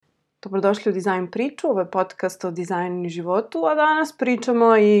Dobrodošli u Dizajn priču, ovo je podcast o dizajnu i životu, a danas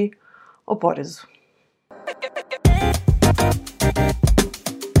pričamo i o porezu.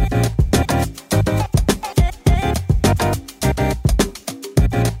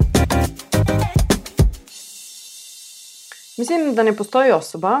 Mislim da ne postoji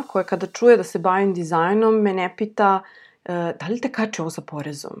osoba koja kada čuje da se bavim dizajnom me ne pita da li te kače ovo sa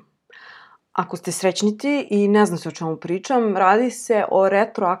porezom. Ako ste srećniti i ne znam se o čemu pričam, radi se o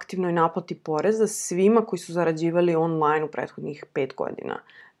retroaktivnoj naplati poreza svima koji su zarađivali online u prethodnih 5 godina.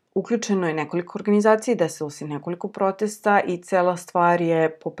 Uključeno je nekoliko organizacija, desilo se nekoliko protesta i cela stvar je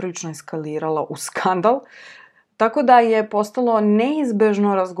poprilično eskalirala u skandal. Tako da je postalo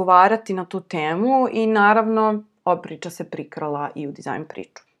neizbežno razgovarati na tu temu i naravno ova priča se prikrala i u Dizajn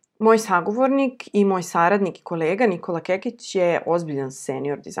priču. Moj sagovornik i moj saradnik i kolega Nikola Kekić je ozbiljan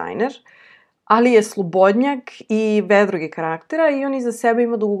senior dizajner, ali je slobodnjak i vedrog je karaktera i on iza sebe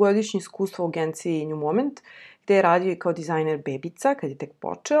ima dugogodišnje iskustvo u agenciji New Moment, gde je radio i kao dizajner bebica kad je tek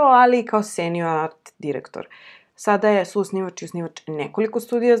počeo, ali i kao senior art direktor. Sada je suosnivač i osnivač nekoliko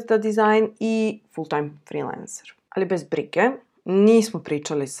studija za dizajn i full-time freelancer. Ali bez brige, nismo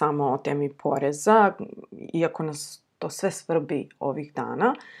pričali samo o temi poreza, iako nas to sve svrbi ovih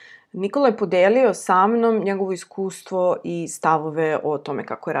dana. Nikola je podelio sa mnom njegovo iskustvo i stavove o tome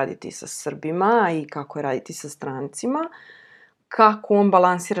kako je raditi sa Srbima i kako je raditi sa strancima, kako on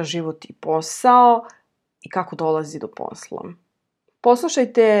balansira život i posao i kako dolazi do posla.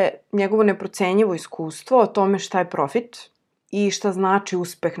 Poslušajte njegovo neprocenjivo iskustvo o tome šta je profit i šta znači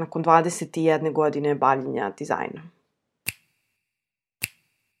uspeh nakon 21 godine bavljenja dizajna.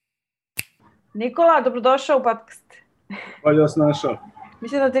 Nikola, dobrodošao u podcast. Bolje vas našao.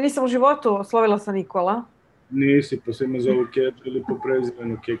 Mislim da te nisam u životu oslovila sa Nikola. Nisi, pa se me zovu Kekić ili po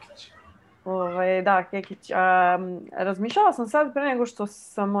prezimenu Kekić. Da, Kekić. Razmišljala sam sad pre nego što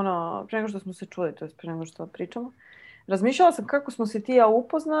smo se čuli, to je pre nego što pričamo. Razmišljala sam kako smo se ti ja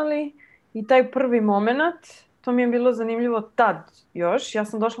upoznali i taj prvi moment, to mi je bilo zanimljivo tad još. Ja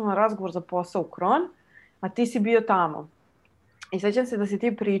sam došla na razgovor za posao u Kron, a ti si bio tamo. I sećam se da si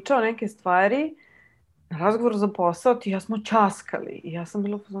ti pričao neke stvari, na razgovoru za posao ti ja smo ćaskali i ja sam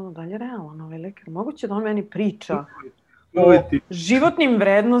bila pozvana dalje realno, ovaj lekar. Moguće da on meni priča o životnim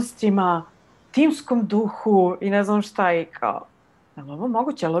vrednostima, timskom duhu i ne znam šta i kao, je li ovo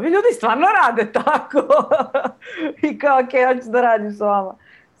moguće, ali ovi ljudi stvarno rade tako? I kao, ja ću da radim s vama.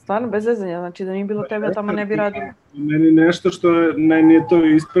 Stvarno, bez vezanja, znači da nije bilo tebe, a tamo ne bi radilo. Meni nešto što nije to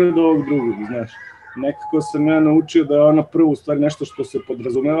ispred ovog drugog, znaš. Nekako sam ja naučio da je ono prvo u stvari nešto što se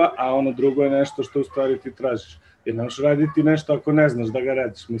podrazumeva, a ono drugo je nešto što u stvari ti tražiš. Jer ne možeš raditi nešto ako ne znaš da ga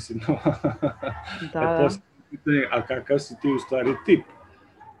radiš, mislim. Da. A kakav si ti u stvari tip?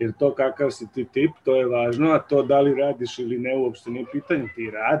 Jer to kakav si ti tip, to je važno, a to da li radiš ili ne uopšte nije pitanje,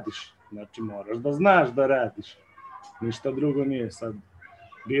 ti radiš. Znači moraš da znaš da radiš. Ništa drugo nije sad.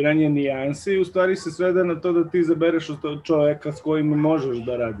 Biranje nijansi u stvari se svede na to da ti izabereš od čoveka s kojim možeš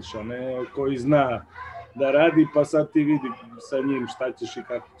da radiš, a ne koji zna da radi, pa sad ti vidi sa njim šta ćeš i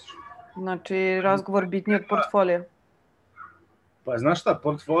kako ćeš. Znači, razgovor bitniji od portfolija. Pa znaš šta,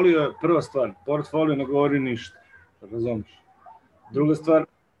 portfolio je prva stvar. Portfolio ne govori ništa, razumiješ. Druga stvar,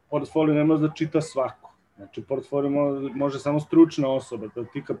 portfolio ne može da čita svako. Znači, portfolio može samo stručna osoba. Da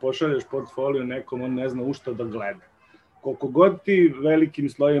ti kad pošalješ portfolio nekom, on ne zna u šta da gleda. Koliko god ti velikim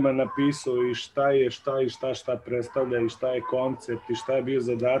slojima napisao i šta je šta i šta predstavlja i šta je koncept i šta je bio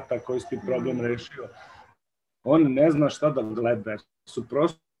zadatak, koji si ti problem rešio, on ne zna šta da gleda. Su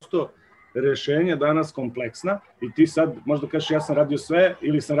prosto rešenja danas kompleksna i ti sad možda kažeš ja sam radio sve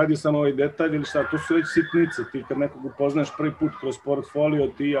ili sam radio samo ovaj detalj ili šta, to su već sitnice. Ti kad nekog upoznaš prvi put kroz portfolio,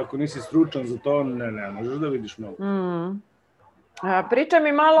 ti ako nisi stručan za to, ne možeš da vidiš mnogo. Pričaj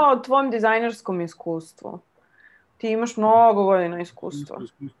mi malo o tvom dizajnerskom iskustvu. Ti imaš mnogo godina iskustva.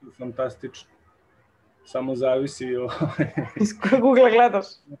 Iskustvo je fantastično. Samo zavisi o... Iz kojeg ugla gledaš?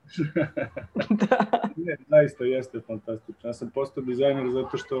 Da. Ne, zaista jeste fantastično. Ja sam postao dizajner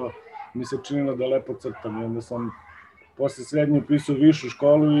zato što mi se činilo da lepo crtam. I onda sam posle srednje upisao višu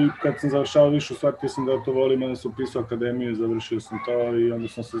školu i kad sam završao višu shvatio sam da to volim. Onda sam upisao akademiju, završio sam to i onda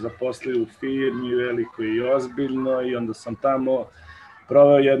sam se zaposlio u firmi veliko i ozbiljno i onda sam tamo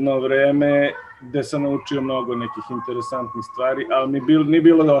proveo jedno vreme gde sam naučio mnogo nekih interesantnih stvari, ali nije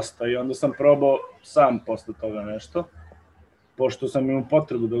bilo dosta i onda sam probao sam posle toga nešto, pošto sam imao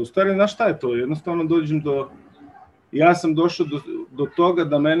potrebu da u stvari, znaš šta je to, jednostavno dođem ja sam došao do toga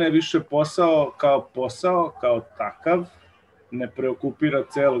da mene više posao, kao takav, ne preokupira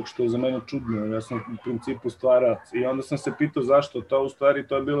celog, što je za mene čudno, ja sam u principu stvarac i onda sam se pitao zašto to, u stvari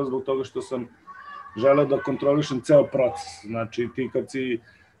to je bilo zbog toga što sam želeo da kontrolišem ceo proces, znači ti kad si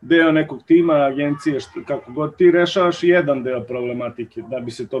deo nekog tima, agencije, kako god ti rešavaš jedan deo problematike, da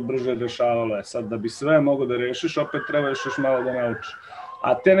bi se to brže rešavalo. Sad, da bi sve mogo da rešiš, opet treba još malo da naučiš.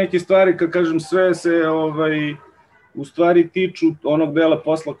 A te neke stvari, kad kažem, sve se u stvari tiču onog dela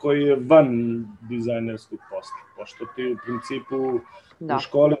posla koji je van dizajnerskog posla. Pošto ti u principu u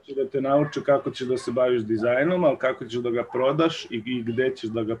školi će da te nauče kako ćeš da se baviš dizajnom, ali kako ćeš da ga prodaš i gde ćeš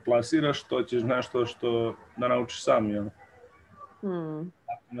da ga plasiraš, to ćeš nešto što da naučiš sam. Jel?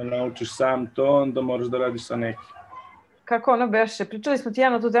 Ako ne naučiš sam to, onda moraš da radiš sa nekim. Kako ono beše? Pričali smo ti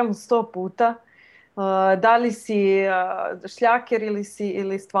jedno tu temu 100 puta. Da li si šljaker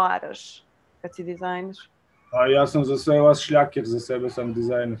ili stvaraš kad si dizajner? A ja sam za sve vas šljaker, za sebe sam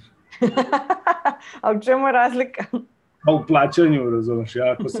dizajner. A u čemu je razlika? Pa u plaćanju, razumeš.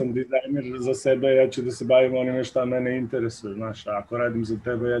 Ja ako sam dizajner za sebe, ja ću da se bavim onime šta mene interesuje. Znaš, a ako radim za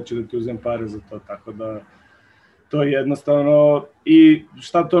tebe, ja ću da ti uzem pare za to. Tako da to je jednostavno. I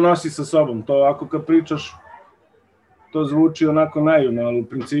šta to nosi sa sobom? To ako kad pričaš, to zvuči onako naivno, ali u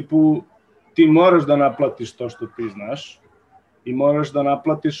principu ti moraš da naplatiš to što ti znaš i moraš da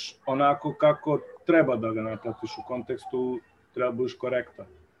naplatiš onako kako treba da ga naplatiš, u kontekstu treba budeš korektan.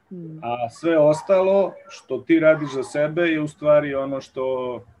 A sve ostalo što ti radiš za sebe je u stvari ono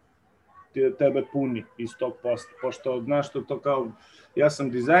što tebe puni iz tog posla. Pošto, znaš što to kao, ja sam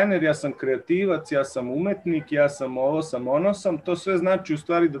dizajner, ja sam kreativac, ja sam umetnik, ja sam ovo, sam ono sam, to sve znači u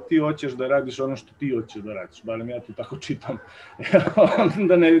stvari da ti hoćeš da radiš ono što ti hoćeš da radiš. Barem ja to tako čitam.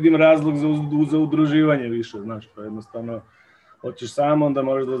 Da ne vidim razlog za udruživanje više, znaš, to jednostavno hoćeš sam, onda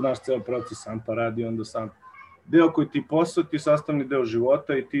moraš da znaš ceo proces sam, pa radi onda sam. Deo koji ti posao, ti sastavni deo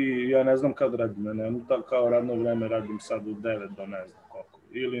života i ti, ja ne znam kad radim, ja nemam kao radno vreme, radim sad u 9 do ne znam koliko.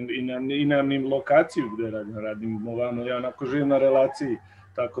 I nemam ni lokaciju gde radim ovamo, ja onako živim na relaciji,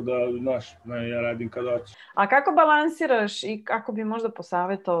 tako da, znaš, ja radim kad hoću. A kako balansiraš i kako bi možda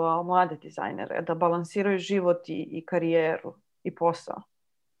posavetovao mlade dizajnere da balansiraju život i karijeru i posao?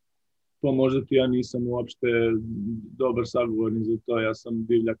 To možda ti ja nisam uopšte dobar sagovornik za to, ja sam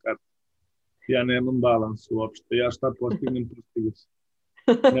divlja karta. Ja nemam balans uopšte, ja šta postignem, postignem se.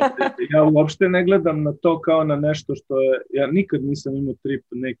 Ja uopšte ne gledam na to kao na nešto što je, ja nikad nisam imao trip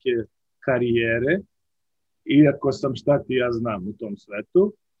neke karijere, iako sam šta ti ja znam u tom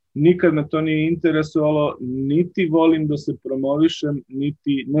svetu, nikad me to nije interesovalo, niti volim da se promovišem,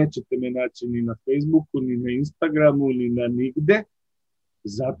 niti nećete me naći ni na Facebooku, ni na Instagramu, ni na nigde,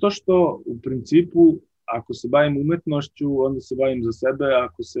 zato što u principu ako se bavim umetnošću, onda se bavim za sebe,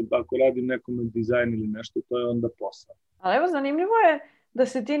 ako radim nekome dizajn ili nešto, to je onda posao. Ali evo, zanimljivo je da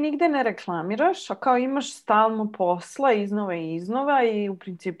se ti nigde ne reklamiraš, a kao imaš stalno posla iznova i iznova i u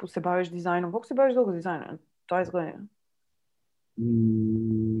principu se baviš dizajnom. Kako se baviš dugo dizajnom? 20 godina?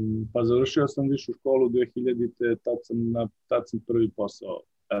 Pa završio sam višu školu 2000-te, tad sam prvi posao.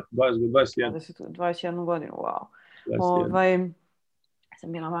 21 godinu, wow. 21.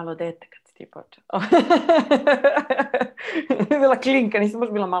 Sam bila malo dete kad si ti počeo. Bila klinka, nisam baš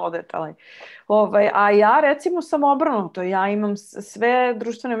bila malo dete. A ja recimo sam obrnuto. Ja imam sve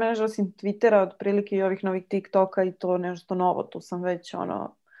društvene mreže osim Twittera, otprilike i ovih novih TikToka i to nešto novo. Tu sam već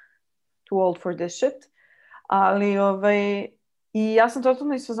too old for this shit. Ali i ja sam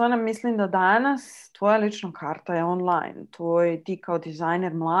totalno iz fazona, mislim da danas tvoja lična karta je online. Ti kao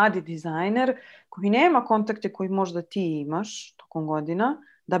dizajner, mladi dizajner koji nema kontakte koji možda ti imaš tokom godina,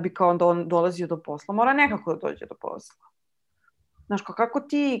 da bi kao dolazio do posla, mora nekako da dođe do posla. Znaš,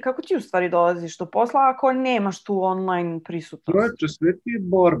 kako ti u stvari dolaziš do posla ako nemaš tu online prisutnost? Proče, sve ti je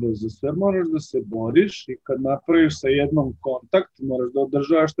borba, za sve moraš da se boriš i kad napraviš sa jednom kontakt, moraš da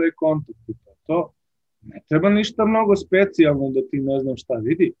održavaš taj kontakt i to. Ne treba ništa mnogo specijalno da ti ne znam šta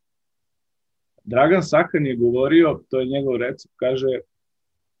vidi. Dragan Sakan je govorio, to je njegov recept, kaže,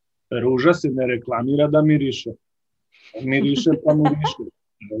 ruža se ne reklamira da miriše. Miriše pa miriše.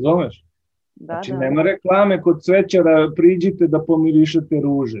 Razumeš? Znači, nema reklame kod cvećara, priđite da pomirišete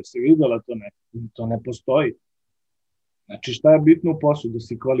ruže. Si videla to ne? To ne postoji. Znači, šta je bitno u poslu? Da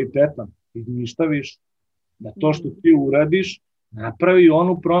si kvalitetan i ništa više. Da to što ti uradiš, napravi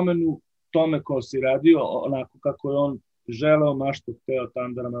onu promenu tome ko si radio, onako kako je on želeo, mašto hteo,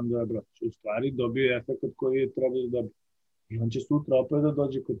 tandaram, dobro. U stvari dobio efekt koji je trebao da dobije. I on će sutra opet da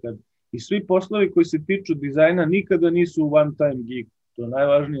dođe kod tebe. I svi poslovi koji se tiču dizajna nikada nisu one time gig. To je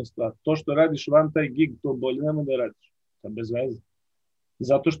najvažnija stvar. To što radiš one time gig, to bolje nema da radiš. To je bez veze.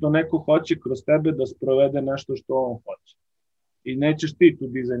 Zato što neko hoće kroz tebe da sprovede nešto što on hoće. I nećeš ti tu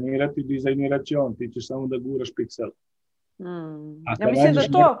dizajnirati, dizajnirat će on. Ti ćeš samo da guraš piksel. Ja mislim da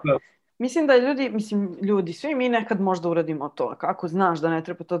to... Mislim da ljudi, svi mi nekad možda uradimo to. Ako znaš da ne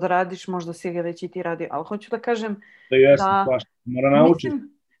treba to da radiš, možda si ga već i ti radi. Ali hoću da kažem da... Mora naučiti.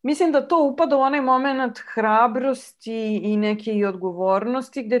 Mislim da to upada u onaj moment hrabrosti i neke i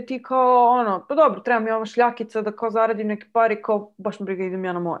odgovornosti gde ti kao pa dobro, treba mi ova šljakica da kao zaradim neke pare, kao baš me briga, idem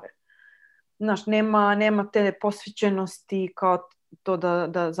ja na more. Znaš, nema te posvećenosti kao to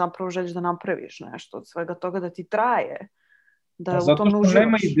da zapravo želiš da napraviš nešto od svega toga, da ti traje, da u tom ne uživaš. Zato što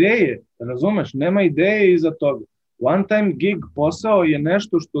nema ideje, razumeš, nema ideje iza toga. One time gig posao je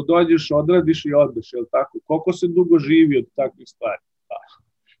nešto što dođeš, odradiš i odeš, je li tako? Koliko se dugo živi od takvih stvari?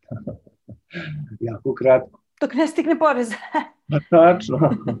 Jako kratko. Dok ne stigne porez. Tačno.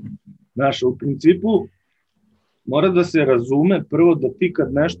 Znaš, u principu mora da se razume prvo da ti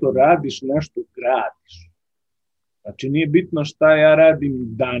kad nešto radiš, nešto gradiš. Znači nije bitno šta ja radim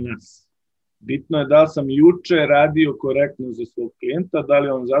danas. Bitno je da li sam juče radio korektno za svog klijenta, da li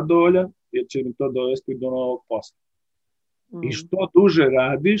on zadovoljan, jer će mi to dovesti do novog posla. I što duže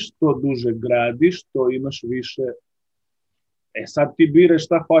radiš, što duže gradiš, to imaš više. Sad ti biraš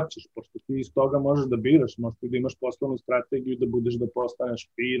šta hoćeš, pošto ti iz toga možeš da biraš, možeš da imaš poslovnu strategiju, da budeš da postaneš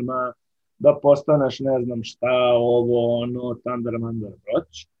firma, da postaneš ne znam šta, ovo, ono, tandar, mandar,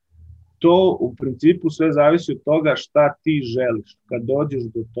 broć. To u principu sve zavisi od toga šta ti želiš. Kad dođeš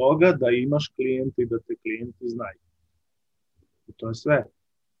do toga da imaš klijente i da te klijenti znaju. I to je sve.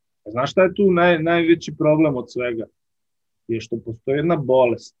 Znaš šta je tu najveći problem od svega? Je što postoji jedna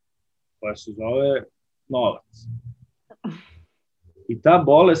bolest koja se zove novac. I ta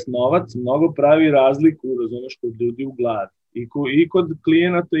bolest, novac, mnogo pravi razliku, razumeš, kod ljudi u glavi. I kod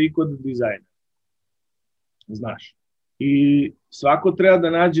klijenata i kod dizajna. Znaš. I svako treba da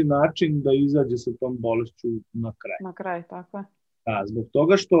nađe način da izađe sa tom bolešću na kraj. Na kraj, tako je. Da, zbog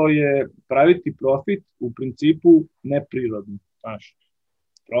toga što je praviti profit u principu neprirodno. Znaš.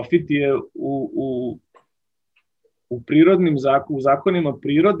 Profit je u prirodnim zakonima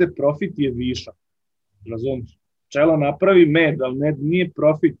prirode, profit je višak. Razumiješ? Pčela napravi med, ali med nije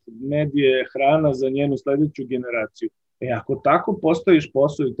profit, med je hrana za njenu sledeću generaciju. Ako tako postaviš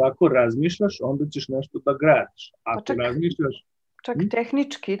posao i tako razmišljaš, onda ćeš nešto da gradiš. Ako razmišljaš... Čak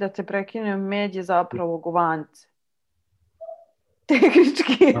tehnički, da te prekinem, med je zapravo govance.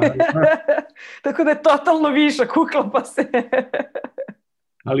 Tehnički. Tako da je totalno višak, uklapa se.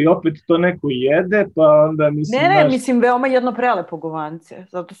 Ali opet to neko jede, pa onda mislim... Ne, mislim, veoma jedno prelepo govance.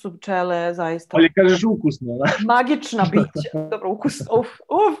 Zato su pčele zaista... Ali kažeš ukusno, da? Magična bića. Dobro, ukusno, uf.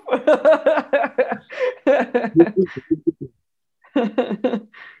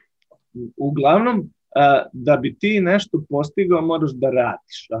 Uglavnom, da bi ti nešto postigao, moraš da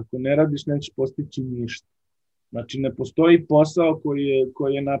radiš. Ako ne radiš, nećeš postići ništa. Znači, ne postoji posao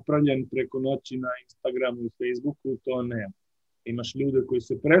koji je napravljen preko noći na Instagramu i Facebooku, to nema. Imaš ljude koji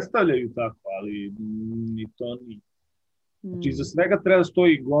se predstavljaju tako, ali ni to nije. Znači, iza svega treba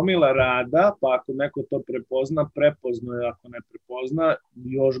stoji gomila rada, pa ako neko to prepozna je, ako ne prepozna,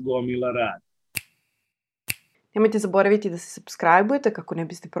 još gomila rada. Nemojte zaboraviti da se subscribe-ujete kako ne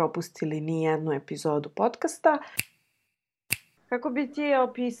biste propustili ni jednu epizodu podcasta. Kako bi ti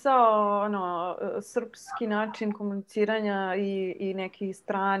opisao srpski način komuniciranja i neki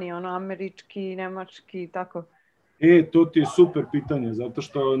strani, američki, nemački, tako? To ti je super pitanje, zato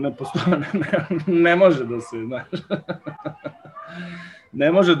što ne može da se, znaš,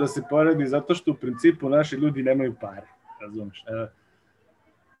 ne može da se poredi, zato što u principu naši ljudi nemaju pare, razumiješ.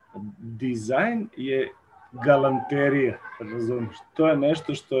 Dizajn je galanterija, razumiješ, to je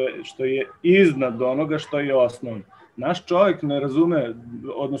nešto što je iznad onoga što je osnovno. Naš čovjek ne razume,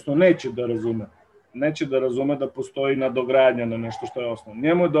 odnosno neće da razume da postoji nadogradnja na nešto što je osnovno.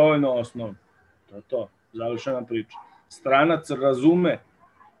 Njemu je dovoljno osnovno, to je to. Završena priča. Stranac razume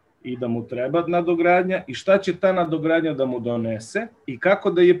i da mu treba nadogradnja i šta će ta nadogradnja da mu donese i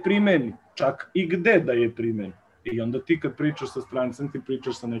kako da je primeni, čak i gde da je primeni. I onda ti kad pričaš sa strancem, ti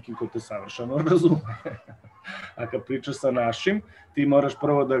pričaš sa nekim ko te savršeno razume. A kad pričaš sa našim, ti moraš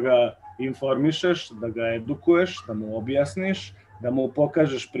prvo da ga informišeš, da ga edukuješ, da mu objasniš, da mu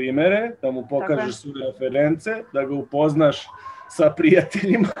pokažeš primere, da mu pokažeš sve reference, da ga upoznaš sa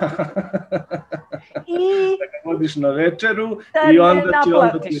prijateljima, da ga vodiš na večeru i onda će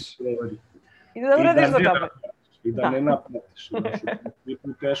onda ti govori. I da uradiš za dobro. I da ne naplatiš.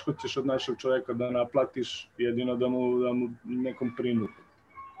 Teško ćeš od našeg čovjeka da naplatiš, jedino da mu nekom prinuti.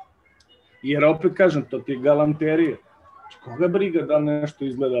 Jer opet kažem, to ti je galanterija. Koga briga da nešto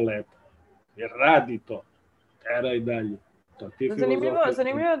izgleda lepo? Jer radi to. Tera i dalje.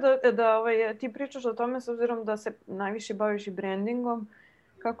 Zanimljivo je da ti pričaš o tome s obzirom da se najviše baviš i brandingom.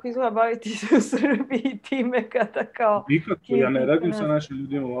 Kako izgleda baviti se u Srbiji time kada kao... Nikako, ja ne radim sa našim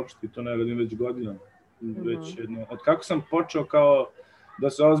ljudima uopšte, to ne radim već godinama. Od kako sam počeo kao da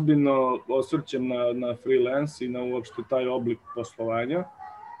se ozbiljno osvrćem na freelance i na uopšte taj oblik poslovanja,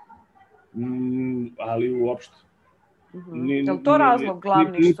 Ali uopšte. Je li to razlog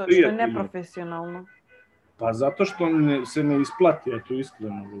glavni što je neprofesionalno? Pa zato što se ne isplati, eto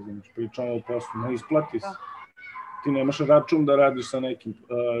iskreno, pričamo o poslu, ne isplati se. Ti nemaš račun da radiš sa nekim.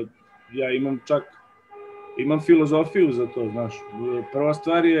 Ja imam filozofiju za to, znaš. Prva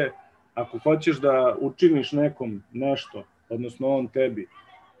stvar je, ako hoćeš da učiniš nekom nešto, odnosno on tebi,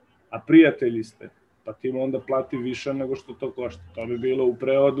 a prijatelji ste, pa ti mu onda plati više nego što to košta. To bi bilo u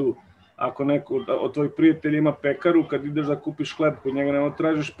prevodu, ako neko od tvojih prijatelja ima pekaru, kad ideš da kupiš hleb, kod njega nema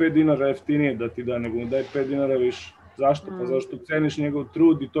tražiš 5 dinara jeftinije da ti da, nego mu daj 5 dinara više. Zašto? Pa zašto ceniš njegov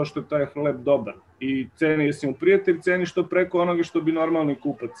trud i to što je taj hleb dobar. I ceni, jesi mu prijatelj, ceniš to preko onoga što bi normalni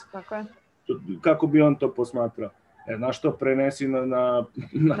kupac. Tako je. Kako bi on to posmatrao. Znaš, to prenesi na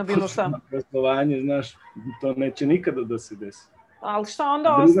poslovanje, znaš, to neće nikada da se desi. Ali šta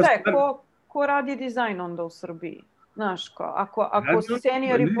onda ostaje? Ko radi dizajn onda u Srbiji? Znaš, ako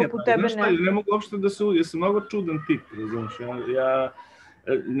seniori poput tebe ne... Ne mogu uopšte da se ja sam mnogo čudan tip, razumiješ, ja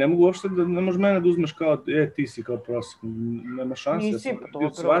ne mogu uopšte da, ne možeš mene da uzmeš kao, ti si kao prosek, nema šanse. Nisi, pa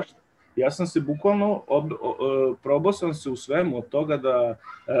dobro. Ja sam se bukvalno, probao sam se u svemu od toga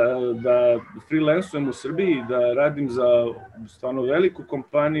da freelansujem u Srbiji, da radim za stvarno veliku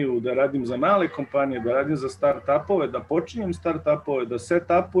kompaniju, da radim za male kompanije, da radim za start-upove, da počinjem start-upove, da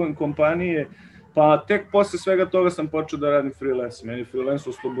set-upujem kompanije, pa tek posle svega toga sam počeo da radim freelance. Meni freelance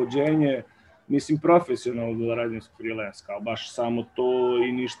oslobođenje, mislim profesionalno da radim freelance, kao baš samo to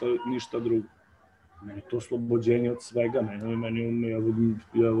i ništa drugo. Meni to oslobođenje od svega,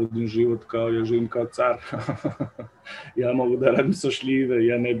 ja vodim život kao, ja živim kao car. Ja mogu da radim sa šljive,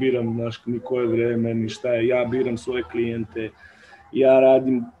 ja ne biram ni koje vreme, ni šta je, ja biram svoje klijente, ja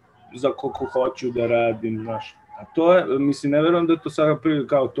radim za koliko hoću da radim, znaš. A to je, mislim, ne verujem da je to sada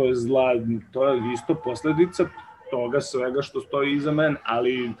kao to je zla, to je isto posledica toga svega što stoji iza mene,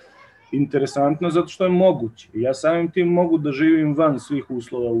 ali interesantno zato što je moguće. Ja samim tim mogu da živim van svih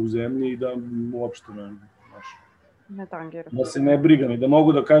uslova u zemlji i da uopšte ne tangiram. Da se ne brigam i da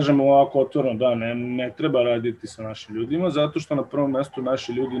mogu da kažem ovako otvoreno, da, ne treba raditi sa našim ljudima, zato što na prvom mestu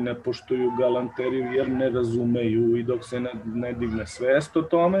naši ljudi ne poštuju galanteriju jer ne razumeju i dok se ne digne svest o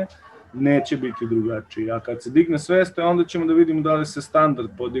tome, neće biti drugačiji. A kad se digne svest, onda ćemo da vidimo da li se standard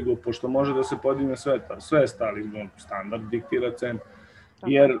podigao, pošto može da se podigne svest, ali standard diktira cenu.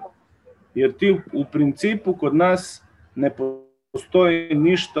 Jer ti u principu kod nas ne postoji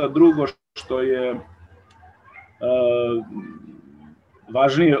ništa drugo što je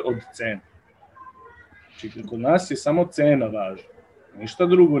važnije od cene. Znači, kod nas je samo cena važna. Ništa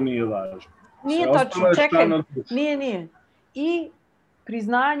drugo nije važno. Nije tačno, čekaj, nije. I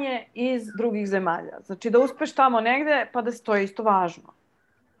priznanje iz drugih zemalja. Znači da uspeš tamo negde, pa da se to je isto važno.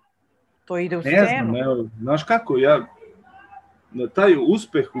 To ide u scenu. Ne znam, evo, znaš kako, taj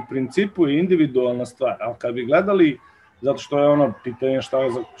uspeh u principu je individualna stvar, ali kad bi gledali, zato što je ono pitanje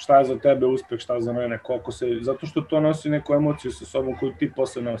šta je za tebe uspeh, šta je za mene, zato što to nosi neku emociju sa sobom koju ti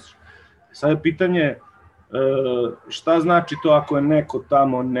posle nosiš. Sad je pitanje šta znači to ako je neko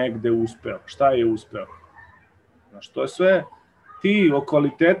tamo negde uspeo, šta je uspeo. Znaš, to je sve, ti o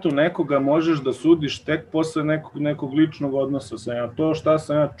kvalitetu nekoga možeš da sudiš tek posle nekog ličnog odnosa sa njim. To šta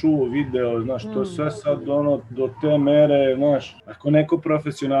sam ja čuo, video, znaš, to je sve sad do te mere, znaš. Ako neko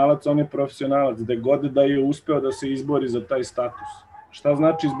profesionalac, on je profesionalac, gde god da je uspeo da se izbori za taj status. Šta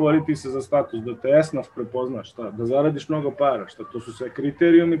znači izboriti se za status? Da te esnaf prepozna, šta? Da zaradiš mnogo para, šta? To su sve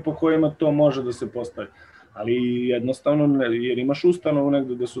kriterijumi po kojima to može da se postavi. Ali jednostavno, jer imaš ustanovu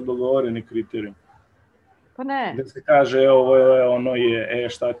negde gde su dogovoreni kriterijumi. Pa ne. Gde se kaže, ovo je, ono je,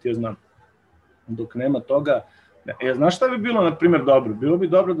 šta ti ja znam. Dok nema toga, znaš šta bi bilo, na primjer, dobro? Bilo bi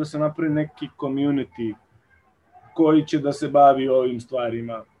dobro da se napravi neki community koji će da se bavi ovim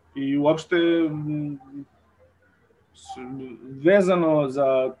stvarima. I uopšte vezano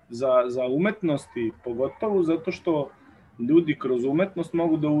za umetnosti, pogotovo zato što ljudi kroz umetnost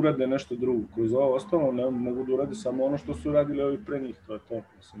mogu da urade nešto drugo. Kroz ovo ostalo ne mogu da urade samo ono što su radili ovi pre njih. To je to,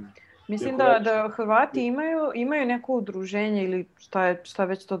 Mislim da Hrvati imaju neko udruženje ili šta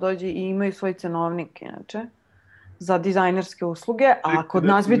već to dođe i imaju svoj cenovnik, inače, za dizajnerske usluge, a kod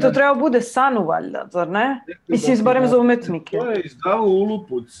nas bi to trebao bude Sanu, valjda, zar ne? Mislim, izbarem za umetnike. To je izdavao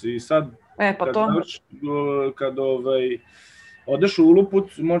Ulupuc i sad, kad odeš u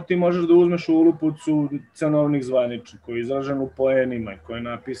Ulupuc, ti možeš da uzmeš u Ulupucu cenovnik zvanični, koji je izražen u poenima, koji je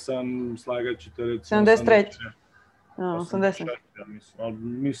napisan, slagaćete recimo... 73. 80.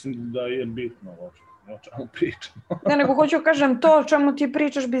 Mislim da je bitno o čemu pričamo. Ne, nego hoću kažem, to o čemu ti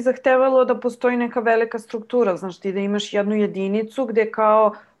pričaš bi zahtevalo da postoji neka velika struktura, znaš ti da imaš jednu jedinicu gde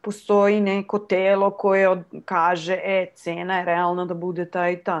kao postoji neko telo koje kaže cena je realna da bude ta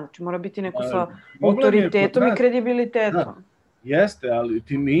i ta. Znači mora biti neko sa autoritetom i kredibilitetom. Da, jeste, ali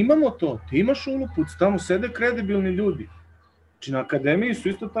mi imamo to. Ti imaš Ulupuc, tamo sede kredibilni ljudi. Znači na akademiji su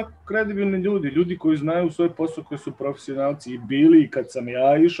isto tako kredibilni ljudi, ljudi koji znaju svoj posao, koji su profesionalci i bili i kad sam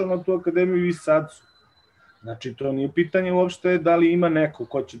ja išao na tu akademiju i sad su. Znači to nije pitanje uopšte da li ima neko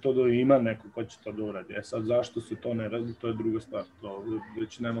ko će to da ima, neko ko će to da uradi. Sad zašto se to ne radi, to je druga stvar, to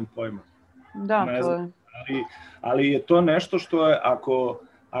već nemam pojma. Da, to je. Ali je to nešto što je,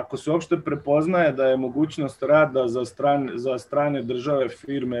 ako se uopšte prepoznaje da je mogućnost rada za strane države,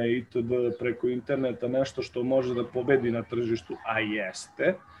 firme itd. Preko interneta nešto što može da pobedi na tržištu, a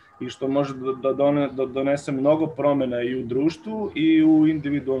jeste, i što može da donese mnogo promena i u društvu i u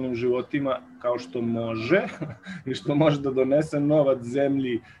individualnim životima, kao što može, i što može da donese novac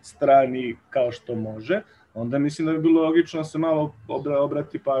zemlji strani kao što može, onda mislim da bi bilo logično da se malo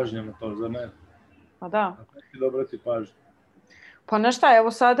obrati pažnja na to, zar ne? Pa da. Da obrati pažnju. Pa nešto,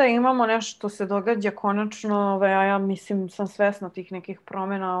 evo sada imamo nešto što se događa konačno, a ja mislim sam svesna tih nekih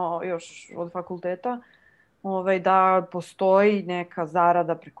promjena još od fakulteta, da postoji neka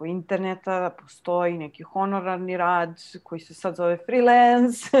zarada preko interneta, da postoji neki honorarni rad koji se sad zove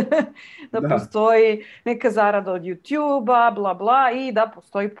freelance, da postoji neka zarada od YouTube-a, bla bla, i da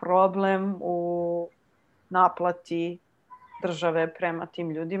postoji problem u naplati države prema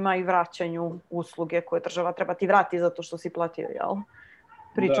tim ljudima i vraćanju usluge koje država treba ti vrati zato što si platio, jel?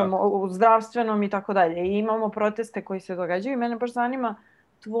 Pričamo o zdravstvenom i tako dalje. I imamo proteste koji se događaju i mene baš zanima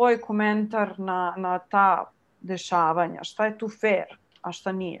tvoj komentar na ta dešavanja. Šta je tu fair, a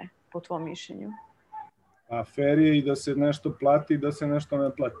šta nije, po tvom mišljenju? A fair je i da se nešto plati i da se nešto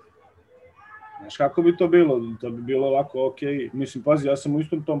ne plati. Znaš, kako bi to bilo? To bi bilo ovako, ok. Mislim, pazi, ja sam u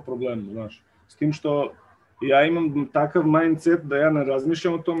istom tom problemu, znaš. S tim što ja imam takav mindset da ja ne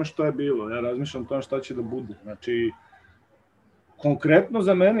razmišljam o tome što je bilo. Ja razmišljam o tome šta će da bude. Znači, konkretno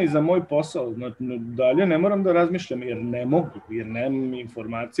za mene i za moj posao, znači, dalje ne moram da razmišljam jer ne mogu, jer nemam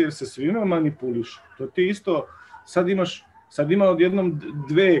informacije, jer se svima manipuliše. To ti isto, sad ima odjednom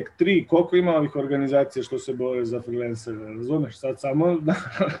 2, 3, koliko ima ovih organizacija što se bore za freelancere, razumeš? Sad samo,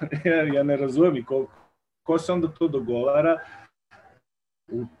 ja ne razumem i ko se onda to dogovara,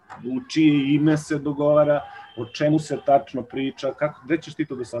 u čije ime se dogovara, o čemu se tačno priča, gde ćeš ti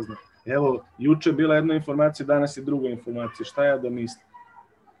to da saznaš? Evo, juče je bila jedna informacija, danas je druga informacija, šta ja da mislim?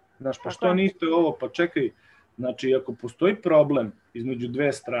 Znaš, pa što niste ovo, pa čekaj, znači, ako postoji problem između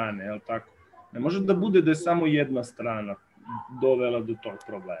dve strane, je li tako, ne može da bude da je samo jedna strana dovela do tog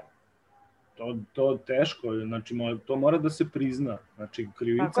problema. To teško, znači, to mora da se prizna, znači,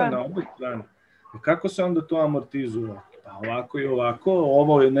 krivica na obe strane. Kako se onda to amortizuje? Pa ovako i ovako,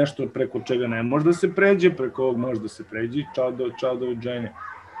 ovo je nešto preko čega ne može da se pređe, preko ovog može da se pređe, čao doviđenja.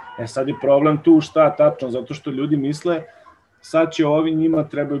 Sad je problem tu šta tačno, zato što ljudi misle sad će ovi njima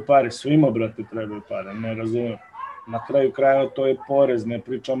trebaju pare, svima, brate, trebaju pare, ne razumem. Na kraju krajeva to je porez, ne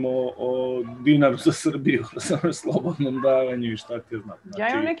pričamo o dinaru za Srbiju, samo slobodnom davanju i šta ti znam. Ja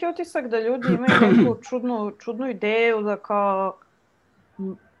imam neki utisak da ljudi imaju neku čudnu ideju da kao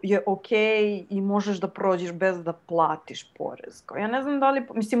je okej i možeš da prođeš bez da platiš porez. Ja ne znam da li,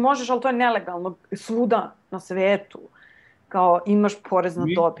 mislim možeš, ali to je nelegalno svuda na svetu. Kao imaš porez na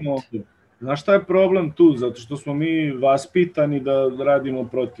dobit. Znaš šta je problem tu? Zato što smo mi vaspitani da radimo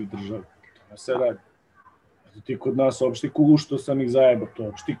protiv države. To se radi. Ti kod nas opšti kul što sam ih zajebao, to je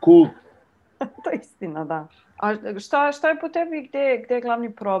opšti kul. To je istina, da. A šta je po tebi, gde je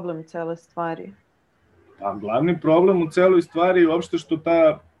glavni problem cele stvari? Pa glavni problem u celoj stvari je uopšte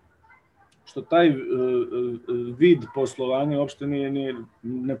što taj vid poslovanja uopšte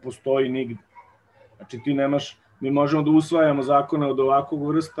ne postoji nigde. Znači ti nemaš, mi možemo da usvajamo zakone od ovakvog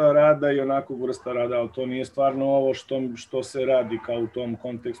vrsta rada i onakvog vrsta rada, ali to nije stvarno ovo što se radi kao u tom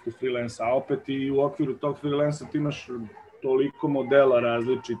kontekstu freelansa. A opet i u okviru tog freelansa ti imaš toliko modela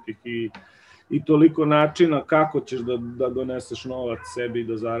različitih i toliko načina kako ćeš da doneseš novac sebi i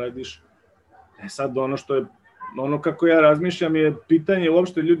da zaradiš. Sad ono kako ja razmišljam je pitanje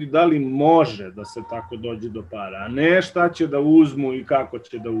uopšte ljudi da li može da se tako dođe do para, a ne šta će da uzmu i kako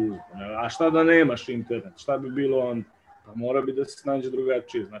će da uzmu. A šta da nemaš internet, šta bi bilo on? Pa mora bi da se snađe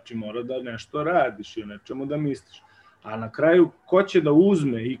drugačije, znači mora da nešto radiš i o nečemu da misliš. A na kraju, ko će da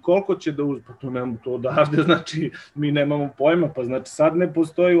uzme i koliko će da uzme, pa to nemamo to odavde, znači mi nemamo pojma, pa znači sad ne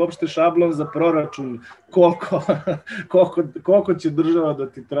postoji uopšte šablon za proračun koliko će država da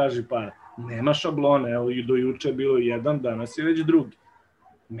ti traži para. Nema šablone, evo i do juče je bilo jedan, danas je već drugi.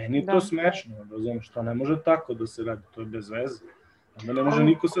 Meni je to smešno, razumiješ, što ne može tako da se radi, to je bez veze. Onda ne može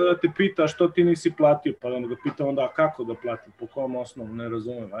niko sada da te pita što ti nisi platio, pa onda ga pita onda kako da plati, po kom osnovu, ne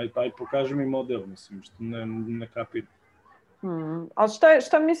razumem. Aj pokaži mi model, mislim, što ne kapiram. Ali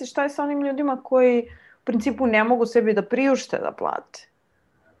šta misliš, šta je sa onim ljudima koji u principu ne mogu sebi da priušte da plate?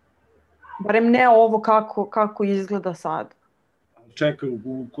 Barem ne ovo kako izgleda sad. Čekaj,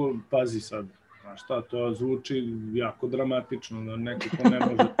 pazi sad, znaš šta, to zvuči jako dramatično, da neko ko ne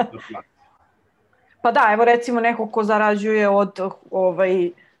može da plati. Pa da, evo recimo neko ko zarađuje od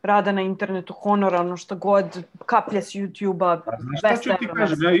rada na internetu, honorarno, šta god, kaplje s YouTube-a, 200 € šta ću ti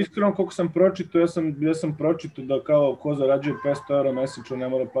kažem, ja iskreno koliko sam pročitao, ja sam pročitao da kao ko zarađuje 500 € mesečno ne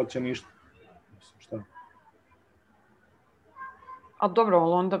mora plaća ništa. Mislim, šta? A dobro,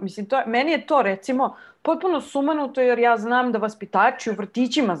 onda, mislim, meni je to recimo potpuno sumanuto jer ja znam da vaspitači u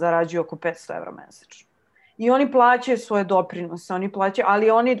vrtićima zarađuju oko 500 € mesečno. I oni plaćaju svoje doprinose, ali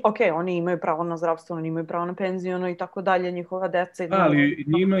oni imaju pravo na zdravstvo, oni imaju pravo na penziono i tako dalje, njihova deca. Ali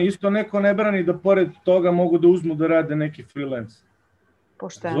njima isto neko ne brani da pored toga mogu da uzmu da rade neki freelance.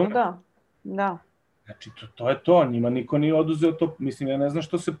 Pošteno, da. Znači, to je to, njima niko nije oduzeo to, mislim, ja ne znam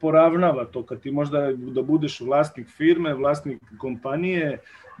što se poravnava to, kad ti možda da budeš vlasnik firme, vlasnik kompanije,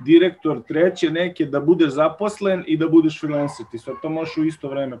 direktor treće neke, da budeš zaposlen i da budeš freelancer. Ti sve to možeš u isto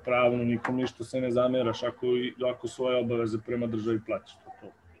vreme pravno, nikom ništa se ne zameraš ako svoje obaveze prema državi plaćaš. To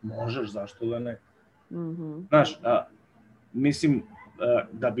možeš, zašto da ne? Znaš, mislim,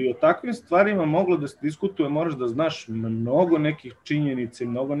 da bi o takvim stvarima moglo da se diskutuje, moraš da znaš mnogo nekih činjenica i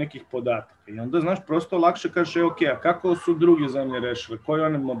mnogo nekih podataka. I onda znaš, prosto lakše kažeš, ok, a kako su druge zemlje rešile, koje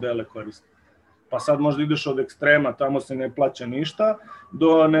one modele koriste? Pa sad možda ideš od ekstrema, tamo se ne plaća ništa,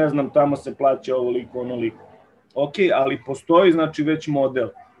 do, ne znam, tamo se plaća ovoliko, onoliko. Ok, ali postoji, znači, već model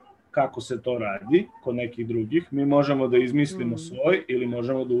kako se to radi kod nekih drugih. Mi možemo da izmislimo svoj ili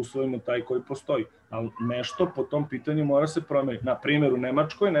možemo da usvojimo taj koji postoji. Ali nešto po tom pitanju mora se promeniti. Na primjer, u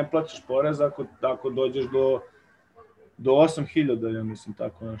Nemačkoj ne plaćaš porez ako dođeš do 8.000, ja mislim,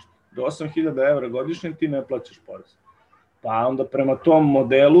 tako nešto. Do 8.000 € godišnje ti ne plaćaš porez. Pa onda prema tom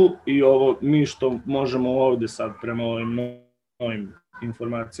modelu i ovo mi što možemo ovde sad prema ovim novim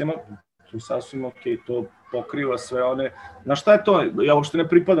informacijama, tu sasvim ok, to pokriva sve one... Na šta je to? Ja uopšte ne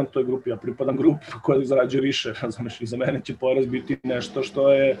pripadam toj grupi, ja pripadam grupi koja zarađuje više, razumeš, i za mene će porez biti nešto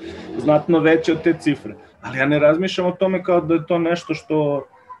što je znatno veće od te cifre. Ali ja ne razmišljam o tome kao da je to nešto što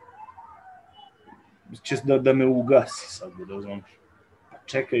će da me ugasi sad, da znaš.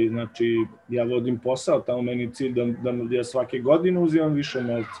 Čekaj, znači, ja vodim posao, tamo meni je cilj da ja svake godine uzimam više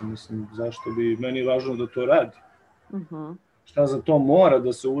novca, mislim, zašto bi, meni je važno da to radi. Šta za to mora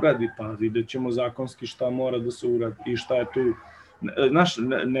da se uradi, pa vidjet ćemo zakonski šta mora da se uradi i šta je tu, znaš,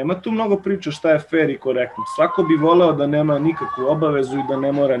 nema tu mnogo priča šta je fair i korektno, svako bi voleo da nema nikakvu obavezu i da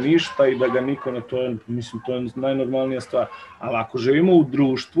ne mora ništa i da ga niko ne, to je, mislim, to je najnormalnija stvar, ali ako živimo u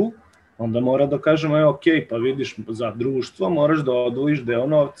društvu, onda mora da kažemo, ok, pa vidiš, za društvo moraš da odvojiš deo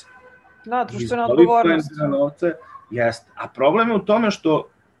novca. Da, društvena odgovornost. Jeste, a problem je u tome što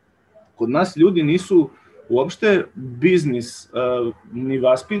kod nas ljudi nisu uopšte biznis ni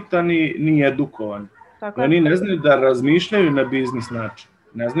vaspitani, ni edukovani. Oni ne znaju da razmišljaju na biznis način.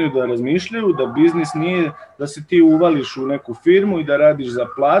 Ne znaju da razmišljaju da biznis nije da se ti uvališ u neku firmu i da radiš za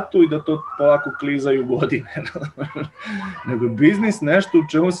platu i da to polako klizaju godine. Nego biznis nešto u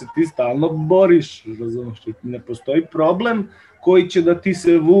čemu se ti stalno boriš. Razumiješ, ne postoji problem koji će da ti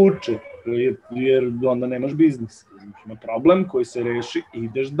se vuče, jer onda nemaš biznis. Ima problem koji se reši i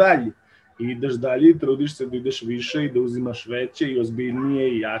ideš dalje. I ideš dalje i trudiš se da ideš više i da uzimaš veće i ozbiljnije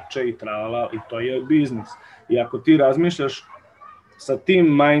i jače i tralala i to je biznis. I ako ti razmišljaš sa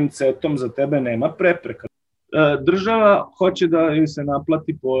tim mindsetom, za tebe nema prepreka. Država hoće da se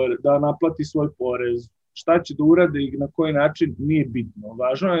naplati svoj porez. Šta će da urade i na koji način nije bitno.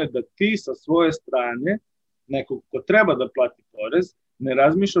 Važno je da ti sa svoje strane, nekog ko treba da plati porez, ne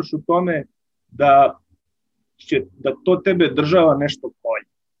razmišljaš o tome da to tebe država nešto kolje.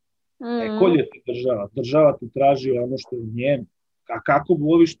 Ne kolje ti država. Država ti traži ono što je njeno. A kako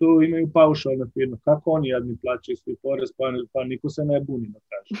ovi što imaju paušalne firme, kako oni jadni plaćaju svoj porez, pa niko se ne buni da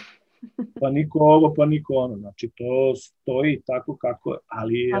kaže. Pa niko ovo, pa niko ono. Znači, to stoji tako kako,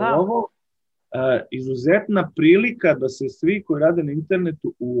 ali je ovo izuzetna prilika da se svi koji rade na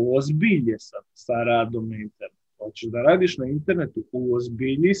internetu uozbilje sa radom na internetu. Hoćeš da radiš na internetu,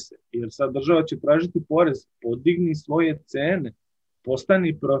 uozbilji se, jer sad država će tražiti porez, podigni svoje cene,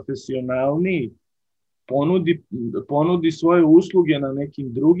 postani profesionalniji, ponudi svoje usluge na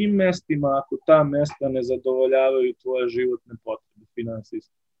nekim drugim mestima ako ta mesta ne zadovoljavaju tvoje životne potrebe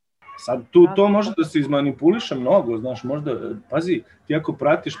finansijske. Sad to može da se izmanipuliše mnogo, znaš, možda, pazi, ti ako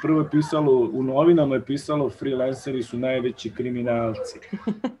pratiš, prvo je pisalo, u novinama je pisalo freelanceri su najveći kriminalci,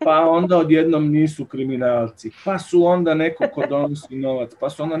 pa onda odjednom nisu kriminalci, pa su onda neko ko donosi novac, pa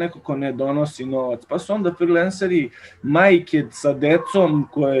su onda neko ko ne donosi novac, pa su onda freelanceri majke sa decom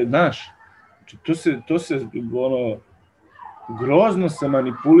koje, znaš, to se ono, grozno se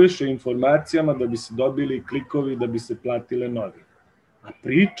manipuliše informacijama da bi se dobili klikovi, da bi se platile novine. A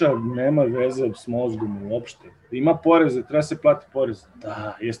priča nema veze s mozgom uopšte. Ima poreze, treba se plati poreze.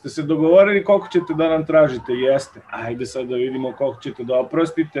 Da, jeste se dogovorili koliko ćete da nam tražite? Jeste. Ajde sad da vidimo koliko ćete da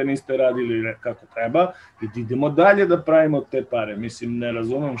oprostite, niste radili kako treba i idemo dalje da pravimo te pare. Mislim, ne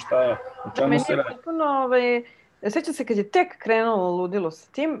razumem o čemu se radi. Potpuno, sećam se kad je tek krenulo ludilo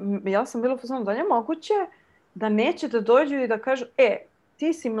sa tim, ja sam bila u da je moguće da neće da dođu i da kažu,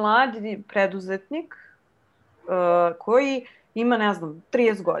 ti si mladi preduzetnik koji ima, ne znam,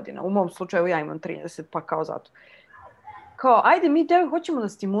 30 godina. U mom slučaju ja imam 30, pa kao zato. Kao, ajde, mi tebe hoćemo da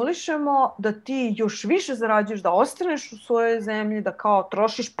stimulišemo, da ti još više zarađuješ, da ostaneš u svojoj zemlji, da kao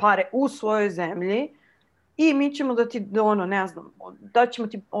trošiš pare u svojoj zemlji i mi ćemo da ti, ne znam, da ćemo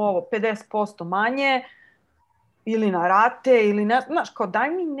ti 50% manje ili na rate ili ne, znaš, kao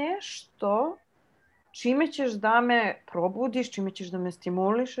daj mi nešto čime ćeš da me probudiš, čime ćeš da me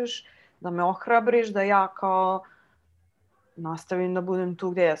stimulišeš, da me ohrabriš, da ja kao nastavim da budem tu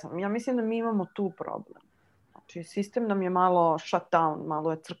gde ja sam. Ja mislim da mi imamo tu problem. Znači, sistem nam je malo shut down,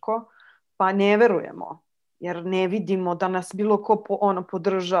 malo je crko, pa ne verujemo, jer ne vidimo da nas bilo ko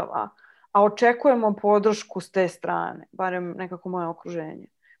podržava, a očekujemo podršku s te strane, barem nekako moje okruženje.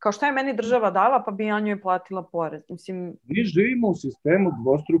 Kao šta je meni država dala, pa bi ja njoj platila porez. Mislim... Mi živimo u sistemu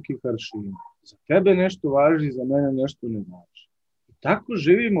dvostrukih aršina. Za tebe nešto važi, za mene nešto ne važi. I tako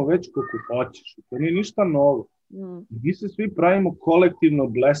živimo već koliko hoćeš. To nije ništa novo. Mi se svi pravimo kolektivno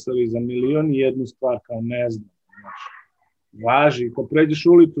blesavi za milion i jednu stvar, kao ne znam. Važi, kad pređeš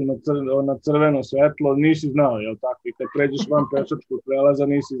ulicu na crveno svetlo, nisi znao, jel tako? I kad pređeš van pešačkog prelaza,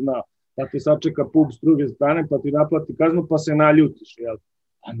 nisi znao. Pa te sačeka pub s druge strane, pa ti naplati kaznu, pa se naljutiš, jel?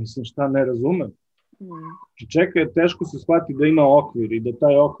 A mislim, šta, ne razumem. Čekaj, teško se shvati da ima okvir i da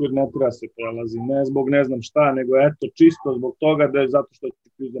taj okvir ne treba se prelazi, ne zbog ne znam šta, nego eto, čisto zbog toga da je zato što ti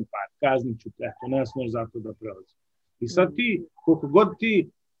priznam kaznit ću te, eto, ne smeš zato da prelazi. I sad ti, koliko god ti,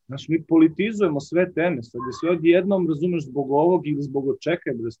 znaš, mi politizujemo sve teme, sad je sve odjednom, razumeš, zbog ovog ili zbog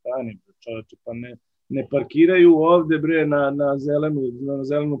očekaj, bre, stani, bre, čoveče, pa ne parkiraju ovde, bre, na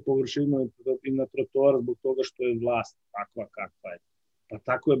zelenu površinu i na trotoar zbog toga što je vlast takva kakva je. Pa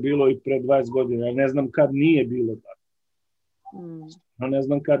tako je bilo i pre 20 godina. Ja ne znam kad nije bilo tako. Ne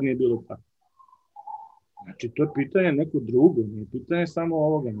znam kad nije bilo tako. Znači, to je pitanje neko drugo. Nije pitanje samo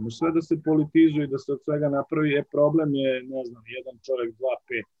ovoga. Ne može sve da se politizuje i da se od svega napravi. Problem je, ne znam, jedan čovjek, 2,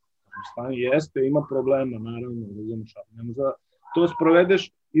 5. Stani jeste, ima problema, naravno. Razumiješ, ne može da to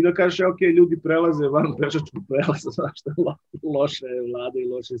sprovedeš i da kažeš, ok, ljudi prelaze van pešačkog prelaza, znaš šta, loše je vlada i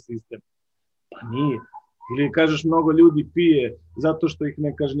loše sistem. Pa nije. Ili kažeš mnogo ljudi pije zato što ih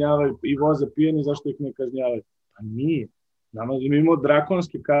ne kažnjavaju i voze pijeni zašto ih ne kažnjavaju. Pa nije. Mi imamo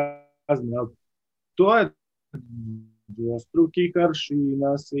drakonske kazne. To je dvostruki harš i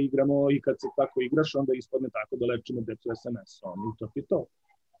nas se igramo i kad se tako igraš onda ispadne tako da lečimo decu SMS-om i to je to.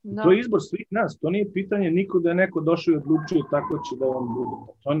 No. To je izbor svih nas. To nije pitanje niko da je neko došao i odlučio tako će da on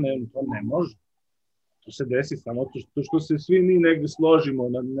bude. To ne može. To se desi samo to što se svi mi negde složimo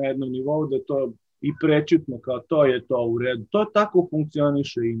na jednom nivou da je to i prečutno kao to je to u redu. To tako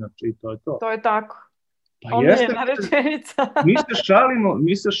funkcioniše inače i to je to. To je tako. Pa jeste,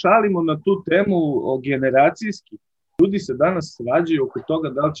 mi se šalimo na tu temu generacijski. Ljudi se danas svađaju oko toga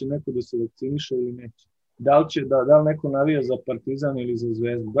da li će neko da se vakciniše ili neće. Da li neko navija za Partizan ili za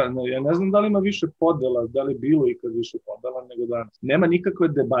Zvezdu. Ja ne znam da li ima više podela, da li bilo ikad više podela nego danas. Nema nikakve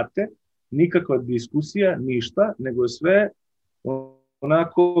debate, nikakva diskusija, ništa, nego je sve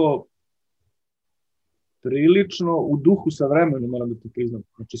onako prilično u duhu sa vremenom, moram da ti priznam.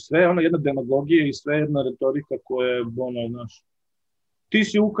 Znači sve je jedna demagogija i sve jedna retorika koja je, znaš, ti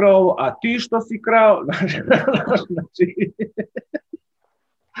si ukrao ovo, a ti što si krao? Znači,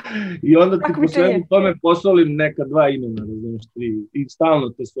 i onda ti po svemu tome posolim neka 2 imena, razumiješ, 3, i stalno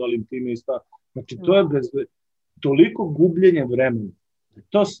te solim time i stalno. Znači, to je toliko gubljenje vremena.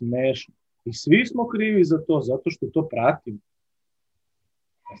 To je smešno. I svi smo krivi za to, zato što to pratimo.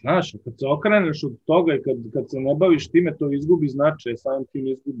 Znaš, kad se okreneš od toga i kad se ne baviš time, to izgubi značaj, samim tim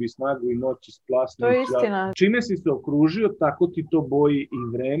izgubi snagu i moć i splasnu. To je istina. Čime si se okružio, tako ti to boji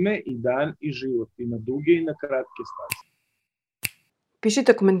i vreme, i dan, i život, i na duge i na kratke staze.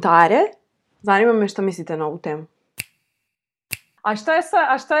 Pišite komentare, zanima me šta mislite na ovu temu. A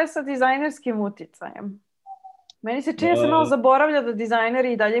šta je sa dizajnerskim uticajem? Meni se čini se malo zaboravlja da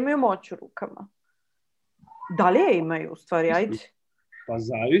dizajneri i dalje imaju moć u rukama. Da li je imaju, u stvari, ajde? Pa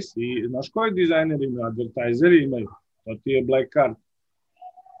zavisi. Znaš koji dizajneri imaju? Advertiseri imaju. To ti je black card.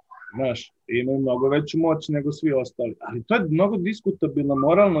 Znaš, imaju mnogo veću moć nego svi ostali. Ali to je mnogo diskutabilna,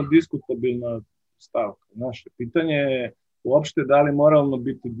 moralno diskutabilna stavka. Znaš, pitanje je uopšte da li moralno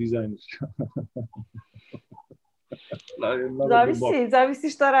biti dizajner. Zavisi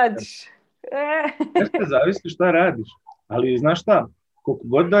šta radiš. Zavisi šta radiš. Ali znaš šta, koliko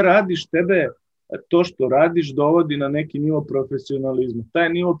god da radiš, tebe to što radiš dovodi na neki nivo profesionalizma. Taj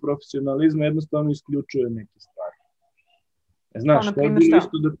nivo profesionalizma jednostavno isključuje neke stvari. Znaš, to je bilo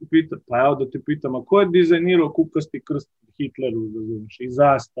isto da te pitam, pa evo da te pitam, a ko je dizajnirao kukasti krst Hitleru, razumiješ, i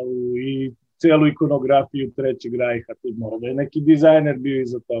zastavu, i celu ikonografiju Trećeg rajha, tu mora da je neki dizajner bio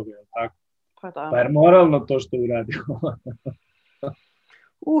iza toga, je tako? Pa je moralno to što uradio.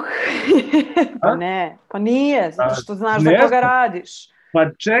 Pa ne, pa nije, zato što znaš za koga radiš.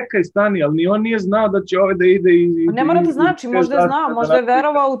 Pa čekaj, stani, ali ni on nije znao da će ove da ide i... Ne mora da znači, možda je znao, možda je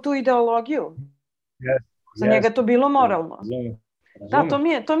verovao u tu ideologiju. Za njega to bilo moralno. Da,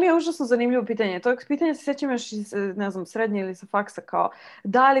 to mi je užasno zanimljivo pitanje. To pitanje se sjećam još iz, ne znam, srednje ili sa faksa, kao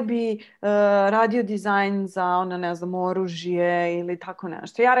da li bi radio dizajn za ono, ne znam, oružje ili tako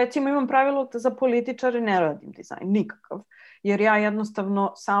nešto. Ja recimo imam pravilo da za političare ne radim dizajn, nikakav. Jer ja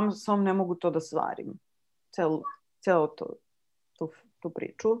jednostavno sam ne mogu to da svarim. Celo tu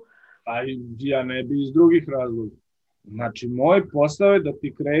priču. A ja ne bi iz drugih razloga. Znači, moj posao je da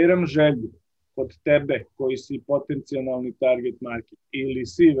ti kreiram želju kod tebe koji si potencijalni target market ili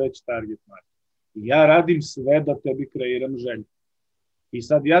si već target market. Ja radim sve da tebi kreiram želju. I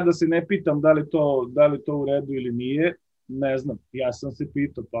sad ja da se ne pitam da li to u redu ili nije, ne znam. Ja sam se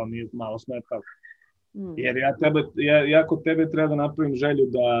pitao, pa mi je malo smetalo. Jer ja kod tebe treba da napravim želju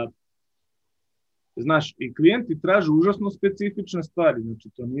da, znaš, i klijenti traže užasno specifične stvari. Znači,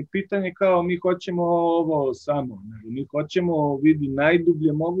 to nije pitanje kao mi hoćemo ovo samo, nego mi hoćemo vidi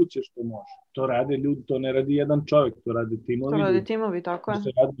najdublje moguće što može. To rade ljudi, to ne radi jedan čovjek, to rade timovi. To rade timovi, tako je. To se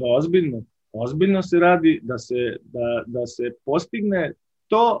radi ozbiljno. Ozbiljno se radi da se postigne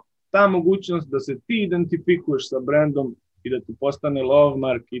ta mogućnost da se ti identifikuješ sa brendom i da ti postane love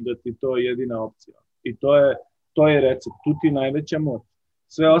mark i da ti to je jedina opcija. I to je recept, tu ti najveća moć.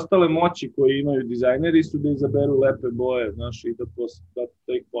 Sve ostale moći koje imaju dizajneri su da izaberu lepe boje, znaš, i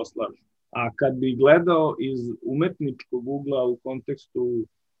da ih poslažu. A kad bi gledao iz umetničkog ugla u kontekstu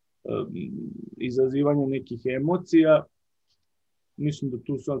izazivanja nekih emocija, mislim da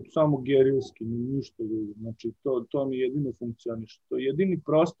tu samo gerilski, ništa drugo. Znači, to mi jedino funkcioniše. To je jedini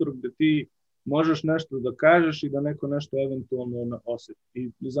prostor gde ti možeš nešto da kažeš i da neko nešto eventualno osjeti.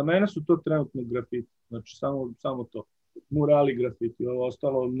 I za mene su to trenutno grafiti. Znači, samo to. Murali, grafiti, ovo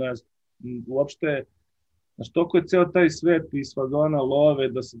ostalo, ne znam, uopšte, znači, toliko je ceo taj svet iz fazona love,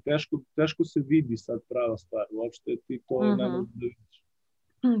 da se teško se vidi sad prava stvar, uopšte ti to ne možeš da vidiš.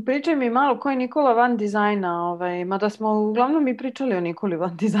 Pričaj mi malo ko je Nikola Van Dizajna, mada smo uglavnom i pričali o Nikoli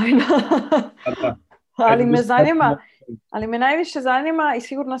Van Dizajna. Ali me najviše zanima i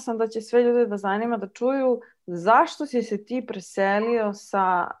sigurna sam da će sve ljude da zanima da čuju zašto si se ti preselio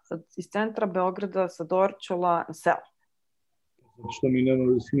iz centra Beograda sa Dorćola na selo? Zato što mi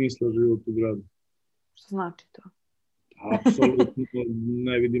nema smisla život u gradu. Što znači to? Apsolutno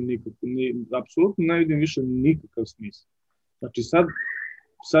ne vidim više nikakav smisla. Znači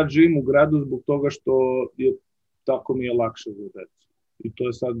sad živim u gradu zbog toga što je tako mi je lakše za decu. I to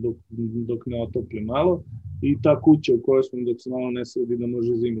je sad dok ne otopli malo. I ta kuća u kojoj smo dok se malo ne sredi da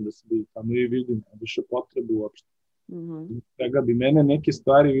može zimi da se vidi tamo i vidim više potrebu uopšte. Tega bi mene neke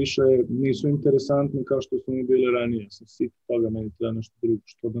stvari više nisu interesantne kao što su mi bile ranije. Ja sam sit toga, meni treba nešto drugo,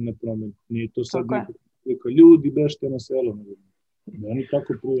 što da ne promenim. Nije to sad nikako. Ljudi, bežte na selo. Meni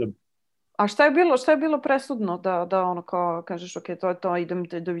tako prijatno. A šta je bilo presudno da ono kao kažeš ok, to je to, idem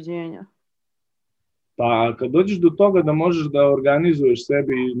te doviđenja? Pa kad dođeš do toga da možeš da organizuješ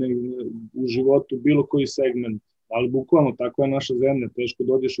sebi u životu bilo koji segment, ali bukvalno tako je naša zemlja, teško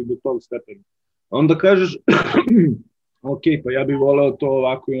dođeš i do tog stepena. Onda kažeš, ok, pa ja bih voleo to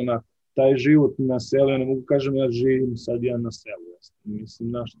ovako i onako. Taj život na selu, ja ne mogu kažem ja živim sad ja na selu. Mislim,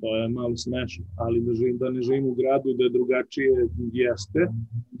 znaš, to je malo smešno, ali da ne živim u gradu i da je drugačije jeste,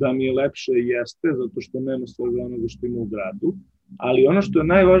 da mi je lepše jeste, zato što nema svega onoga što ima u gradu. Ali ono što je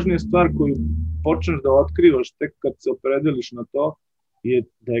najvažnija stvar koju počneš da otkrivaš tek kad se opredeliš na to, je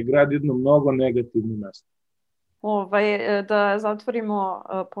da je grad jedno mnogo negativno mesto. Da zatvorimo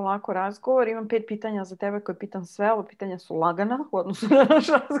polako razgovor, imam 5 pitanja za tebe koje pitam sve, ovo pitanja su lagana u odnosu na naš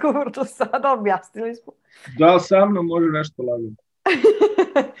razgovor do sada, objasnili smo. Da, sa mnom može nešto lagano.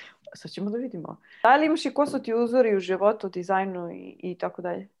 Sad ćemo da vidimo. Da li imaš i ko su ti uzori u životu, dizajnu i tako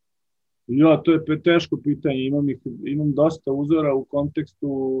dalje? Ja, to je teško pitanje. Imam dosta uzora u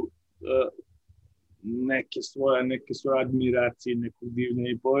kontekstu neke svoje admiracije, nekog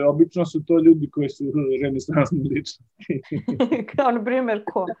divljenja. Obično su to ljudi koji su renesansni ličnosti. Kao na primjer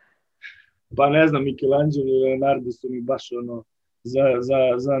ko? Pa ne znam, Michelangelo i Leonardo su mi baš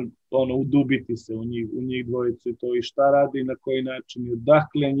za udubiti se u njih dvojicu i to i šta radi i na koji način. I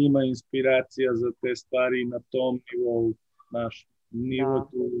odakle njima inspiracija za te stvari na tom nivou, nivo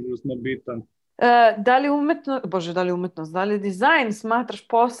tu užasno bitan. Da li dizajn smatraš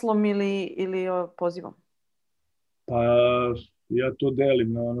poslom ili pozivom? Pa ja to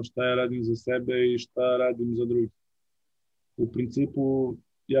delim na ono šta ja radim za sebe i šta radim za drugih. U principu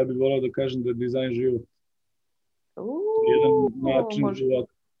ja bih volao da kažem da je dizajn život. Jedan način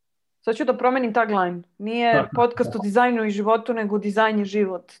života. Sad ću da promenim tagline. Nije podcast o dizajnu i životu, nego dizajn je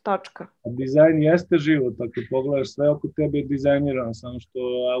život. Tačka. A dizajn jeste život. Ako pogledaš, sve oko tebe je dizajnirano, samo što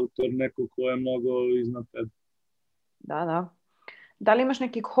autor neko ko je mnogo iznad tebe. Da. Da li imaš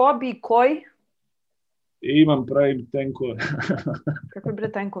neki hobi, koji? Imam, pravim tenkove. Kakve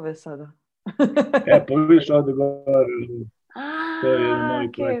bre tenkove sada? Pa vidiš ovde govori. To je jedan novi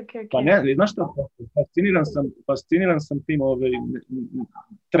projekt. Pa ne, znaš što, fasciniran sam tim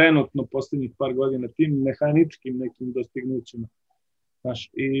trenutno posljednjih par godina, tim mehaničkim nekim dostignućima.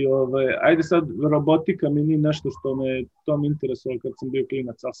 I ajde sad, robotika mi nije nešto što me tom interesovalo kad sam bio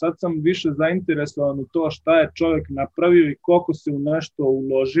klinac, ali sad sam više zainteresovan u to šta je čovjek napravio i koliko se u nešto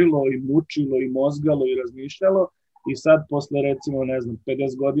uložilo i mučilo i mozgalo i razmišljalo i sad posle recimo, ne znam,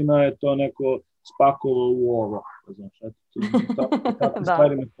 50 godina je to neko spakovao u ovo. Tako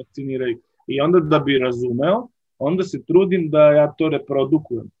stvari me fasciniraju. I onda da bi razumeo, onda se trudim da ja to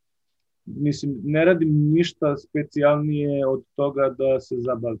reprodukujem. Mislim, ne radim ništa specijalnije od toga da se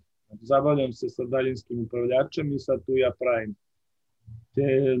zabavljam. Zabavljam se sa daljinskim upravljačem i sad tu ja pravim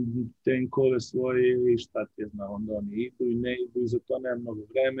te tenkove svoje i šta ti je znao. Onda oni idu i ne idu i za to nema mnogo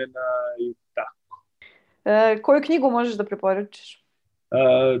vremena i tako. Koju knjigu možeš da preporučiš?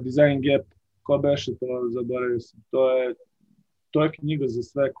 Design Gap. Ko beše to, zaboravio sam. To je knjiga za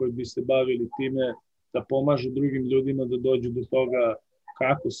sve koji bi se bavili time da pomažu drugim ljudima da dođu do toga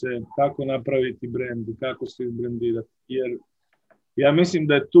kako napraviti brend i kako se izbrendirati. Jer ja mislim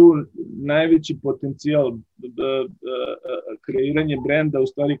da je tu najveći potencijal kreiranje brenda, u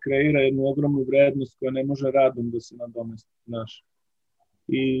stvari kreira jednu ogromnu vrednost koja ne može radom da se nadomesti.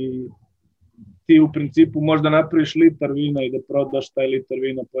 I ti u principu možda napraviš litar vina i da prodaš taj litar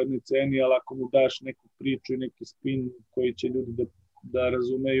vina po jednoj ceni, ali ako mu daš neku priču i neki spin koji će ljudi da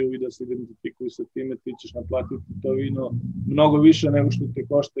razumeju i da se identifikuju sa time, ti ćeš naplatiti to vino mnogo više nego što te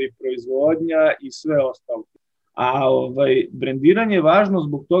košta i proizvodnja i sve ostalo. A brendiranje je važno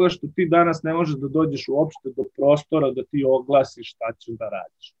zbog toga što ti danas ne možeš da dođeš uopšte do prostora da ti oglasiš šta ćeš da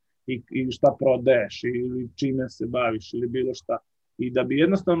radiš i šta prodaješ ili čime se baviš ili bilo šta. I da bi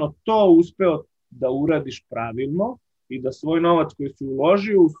jednostavno to uspeo da uradiš pravilno i da svoj novac koji si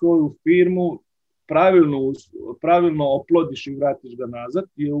uložio u svoju firmu pravilno oplodiš i vratiš ga nazad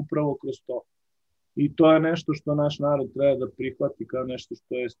je upravo kroz to. I to je nešto što naš narod treba da prihvati kao nešto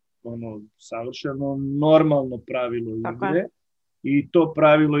što je savršeno normalno pravilo igre. I to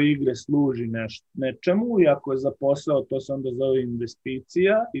pravilo igre služi nečemu i ako je za posao, to se onda zove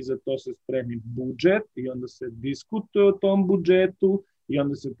investicija i za to se spremi budžet i onda se diskutuje o tom budžetu i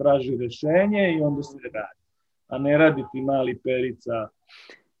onda se traži rešenje i onda se radi. A ne radi ti mali Perica,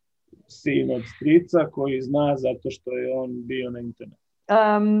 sin od strica koji zna zato što je on bio na internetu.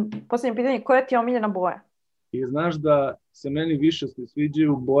 Posljednje pitanje, koja ti je omiljena boja? I znaš da se meni više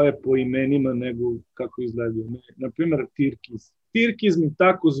sviđaju boje po imenima nego kako izgledaju. Naprimjer, tirkiz. Tirkiz mi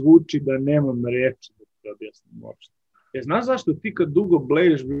tako zvuči da nemam reči da ti objasnim uopšte. Znaš zašto ti kad dugo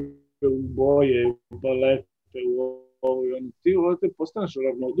bleješ u boje, u palete, u ovo i ono, ti ovdje postaneš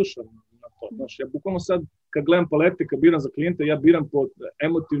ravnodušan na to. Znaš, ja bukvalno sad kad gledam palete, kad biram za klijenta, ja biram po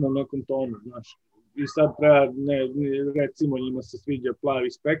emotivnom nekom tonu, znaš. I sad treba, recimo njima se sviđa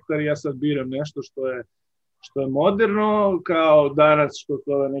plavi spektar i ja sad biram nešto što je moderno, kao danas što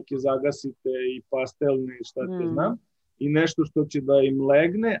to neke zagasite i pastelne i šta te znam. I nešto što će da im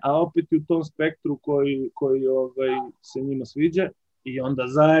legne, a opet i u tom spektru koji se njima sviđa i onda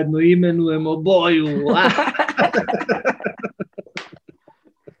zajedno imenujemo boju.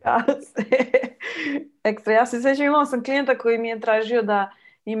 Ekstra, ja se sjećam, imala sam klijenta koji mi je tražio da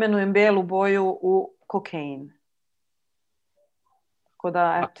imenujem belu boju u kokain. Tako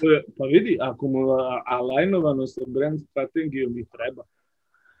da, eto. Pa vidi, ako mu alajnovano sa brand strategijom i treba.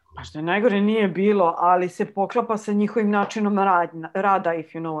 A što je najgore nije bilo, ali se poklapa sa njihovim načinom rada,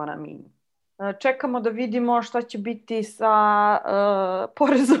 if you know what I mean. Čekamo da vidimo šta će biti sa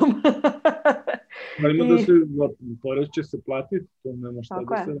porezom. Porez će se platiti, to nema šta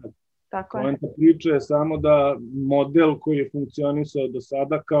da se radi. Tako je. Poenta priče je samo da model koji je funkcionisao do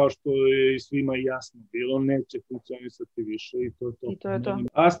sada, kao što je i svima jasno bilo, neće funkcionisati više i to je to. I to je to.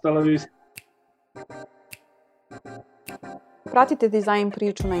 Hasta la vista. Pratite Dizajn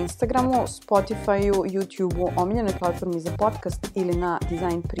priču na Instagramu, Spotifyu, YouTubeu, omiljenoj platformi za podcast ili na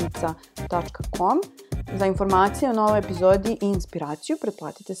dizajnprica.com. Za informacije o novoj epizodi i inspiraciju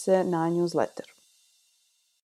pretplatite se na newsletter.